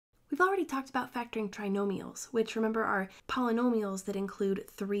We've already talked about factoring trinomials, which remember are polynomials that include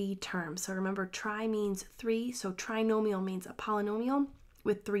 3 terms. So remember, tri means 3, so trinomial means a polynomial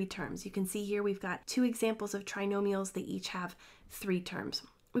with 3 terms. You can see here we've got 2 examples of trinomials. They each have 3 terms.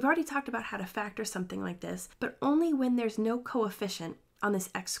 We've already talked about how to factor something like this, but only when there's no coefficient on this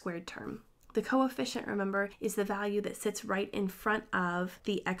x squared term. The coefficient, remember, is the value that sits right in front of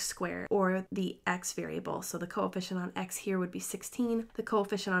the x squared, or the x variable. So the coefficient on x here would be 16. The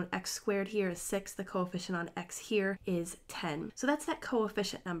coefficient on x squared here is 6. The coefficient on x here is 10. So that's that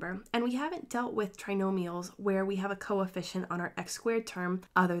coefficient number. And we haven't dealt with trinomials where we have a coefficient on our x squared term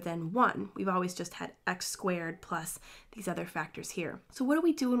other than 1. We've always just had x squared plus these other factors here. So what do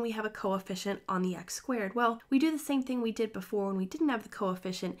we do when we have a coefficient on the x squared? Well, we do the same thing we did before when we didn't have the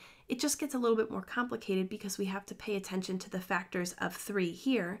coefficient. It just gets a little bit more complicated because we have to pay attention to the factors of 3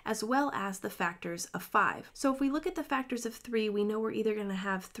 here, as well as the factors of 5. So if we look at the factors of 3, we know we're either going to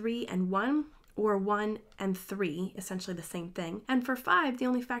have 3 and 1, or 1 and 3, essentially the same thing. And for 5, the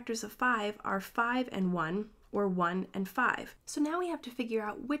only factors of 5 are 5 and 1, or 1 and 5. So now we have to figure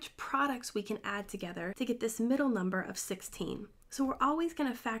out which products we can add together to get this middle number of 16. So we're always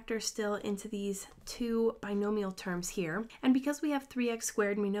going to factor still into these 2 binomial terms here. And because we have 3x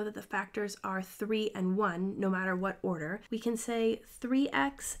squared and we know that the factors are 3 and 1, no matter what order, we can say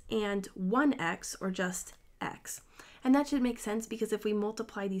 3x and 1x, or just x. And that should make sense because if we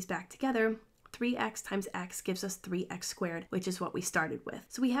multiply these back together, 3x times x gives us 3x squared, which is what we started with.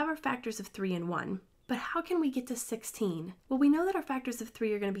 So we have our factors of 3 and 1. But how can we get to 16? Well, we know that our factors of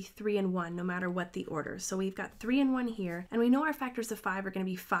 3 are going to be 3 and 1 no matter what the order. So we've got 3 and 1 here, and we know our factors of 5 are going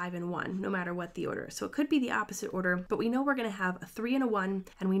to be 5 and 1 no matter what the order. So it could be the opposite order, but we know we're going to have a 3 and a 1,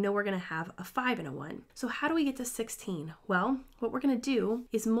 and we know we're going to have a 5 and a 1. So how do we get to 16? Well, what we're going to do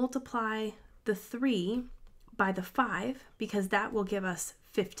is multiply the 3 by the 5, because that will give us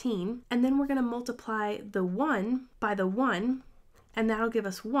 15, and then we're going to multiply the 1 by the 1, and that'll give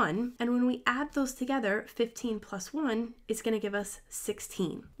us 1. And when we add those together, 15 plus 1 is going to give us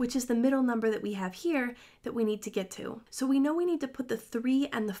 16, which is the middle number that we have here that we need to get to. So we know we need to put the 3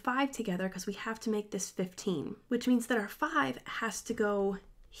 and the 5 together because we have to make this 15, which means that our 5 has to go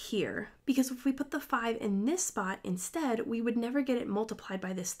here, because if we put the 5 in this spot instead, we would never get it multiplied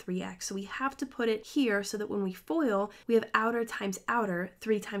by this 3x. So we have to put it here so that when we FOIL, we have outer times outer.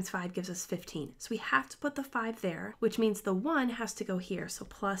 3 times 5 gives us 15. So we have to put the 5 there, which means the 1 has to go here, so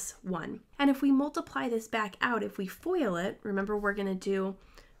plus 1. And if we multiply this back out, if we FOIL it, remember we're going to do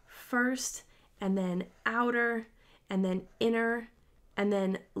first and then outer and then inner and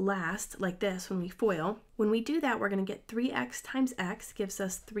then last, like this when we FOIL. When we do that, we're going to get 3x times x gives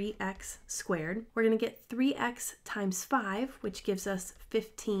us 3x squared. We're going to get 3x times 5, which gives us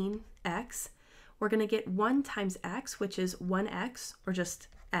 15x. We're going to get 1 times x, which is 1x, or just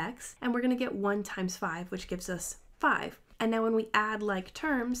x. And we're going to get 1 times 5, which gives us 5. And now when we add like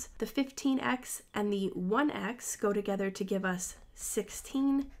terms, the 15x and the 1x go together to give us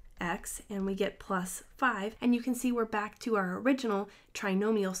 16x, and we get plus 5. And you can see we're back to our original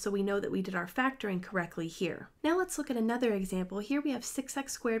trinomial, so we know that we did our factoring correctly here. Now let's look at another example. Here we have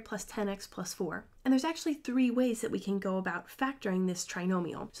 6x squared plus 10x plus 4. And there's actually 3 ways that we can go about factoring this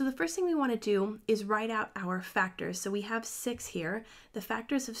trinomial. So the first thing we want to do is write out our factors. So we have 6 here. The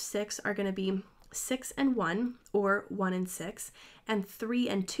factors of 6 are going to be 6 and 1, or 1 and 6, and 3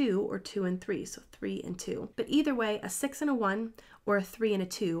 and 2, or 2 and 3, so 3 and 2. But either way, a 6 and a 1 or a 3 and a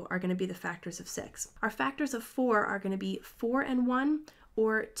 2 are going to be the factors of 6. Our factors of 4 are going to be 4 and 1,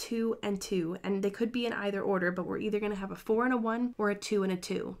 or 2 and 2, and they could be in either order, but we're either going to have a 4 and a 1 or a 2 and a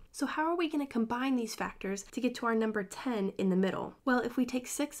 2. So how are we going to combine these factors to get to our number 10 in the middle? Well, if we take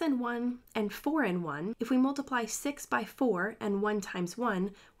 6 and 1 and 4 and 1, if we multiply 6 by 4 and 1 times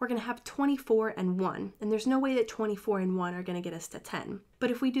 1, we're going to have 24 and 1, and there's no way that 24 and 1 are going to get us to 10. But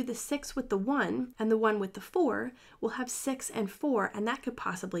if we do the 6 with the 1 and the 1 with the 4, we'll have 6 and 4, and that could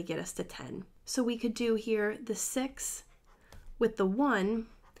possibly get us to 10. So we could do here the 6 with the 1,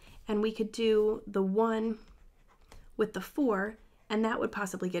 and we could do the 1 with the 4, and that would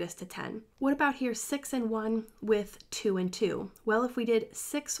possibly get us to 10. What about here 6 and 1 with 2 and 2? Well, if we did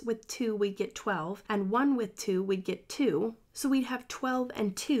 6 with 2, we'd get 12, and 1 with 2, we'd get 2. So we'd have 12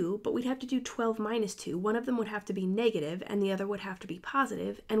 and 2, but we'd have to do 12 minus 2. One of them would have to be negative, and the other would have to be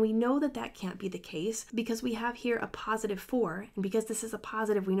positive, and we know that that can't be the case because we have here a positive 4, and because this is a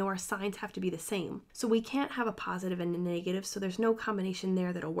positive, we know our signs have to be the same. So we can't have a positive and a negative, so there's no combination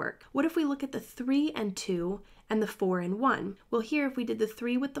there that'll work. What if we look at the 3 and 2 and the 4 and 1? Well, here if we did the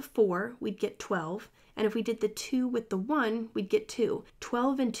 3 with the 4, we'd get 12, And if we did the 2 with the 1, we'd get 2.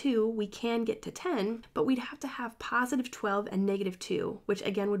 12 and 2, we can get to 10, but we'd have to have positive 12 and negative 2, which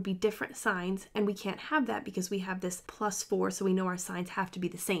again would be different signs, and we can't have that because we have this plus 4, so we know our signs have to be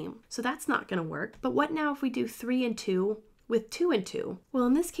the same. So that's not going to work. But what now if we do 3 and 2 with 2 and 2? Well,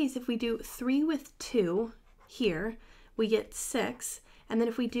 in this case, if we do 3 with 2 here, we get 6. And then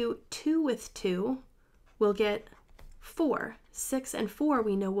if we do 2 with 2, we'll get 4. 6 and 4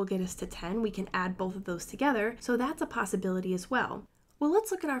 we know will get us to 10. We can add both of those together, so that's a possibility as well. Well,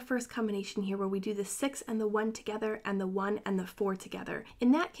 let's look at our first combination here where we do the 6 and the 1 together and the 1 and the 4 together.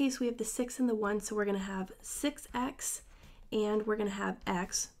 In that case, we have the 6 and the 1, so we're going to have 6x and we're going to have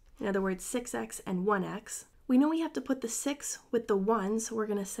x. In other words, 6x and 1x. We know we have to put the 6 with the 1, so we're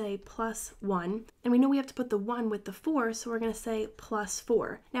going to say plus 1. And we know we have to put the 1 with the 4, so we're going to say plus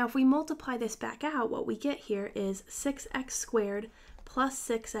 4. Now, if we multiply this back out, what we get here is 6x squared plus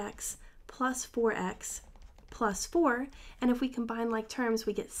 6x plus 4x plus 4. And if we combine like terms,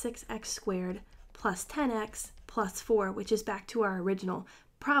 we get 6x squared plus 10x plus 4, which is back to our original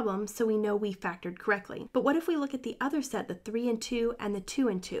problem, so we know we factored correctly. But what if we look at the other set, the 3 and 2 and the 2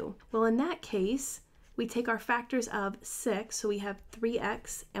 and 2? Well, in that case, we take our factors of 6, so we have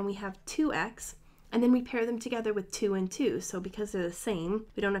 3x and we have 2x, and then we pair them together with 2 and 2. So because they're the same,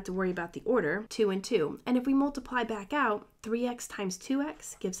 we don't have to worry about the order, 2 and 2. And if we multiply back out, 3x times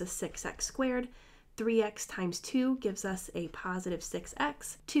 2x gives us 6x squared, 3x times 2 gives us a positive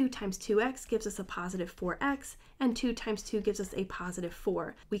 6x, 2 times 2x gives us a positive 4x, and 2 times 2 gives us a positive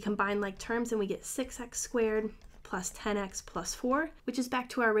 4. We combine like terms and we get 6x squared plus 10x plus 4, which is back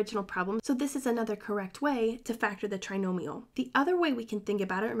to our original problem. So this is another correct way to factor the trinomial. The other way we can think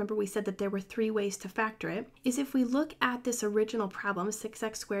about it, remember we said that there were 3 ways to factor it, is if we look at this original problem,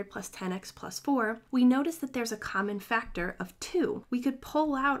 6x squared plus 10x plus 4, we notice that there's a common factor of 2. We could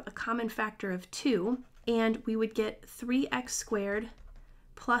pull out a common factor of 2, and we would get 3x squared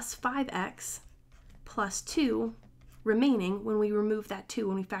plus 5x plus 2 remaining when we remove that 2,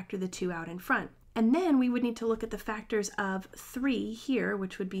 when we factor the 2 out in front. And then we would need to look at the factors of 3 here,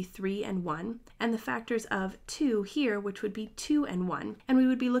 which would be 3 and 1, and the factors of 2 here, which would be 2 and 1. And we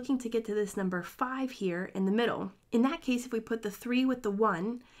would be looking to get to this number 5 here in the middle. In that case, if we put the 3 with the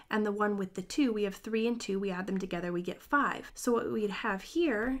 1 and the 1 with the 2, we have 3 and 2, we add them together, we get 5. So what we'd have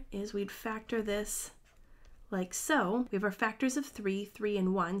here is we'd factor this like so. We have our factors of 3, 3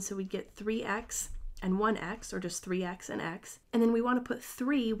 and 1, so we'd get 3x and 1x, or just 3x and x. And then we want to put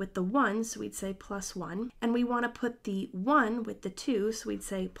 3 with the 1, so we'd say plus 1. And we want to put the 1 with the 2, so we'd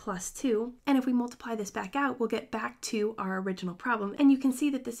say plus 2. And if we multiply this back out, we'll get back to our original problem. And you can see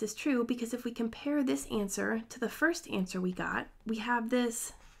that this is true because if we compare this answer to the first answer we got, we have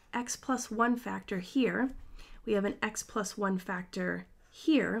this x plus 1 factor here. We have an x plus 1 factor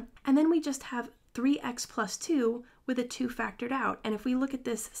here. And then we just have 3x plus 2 with a 2 factored out. And if we look at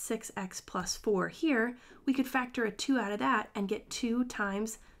this 6x plus 4 here, we could factor a 2 out of that and get 2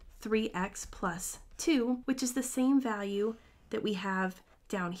 times 3x plus 2, which is the same value that we have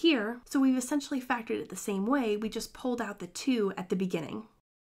down here. So we've essentially factored it the same way, we just pulled out the 2 at the beginning.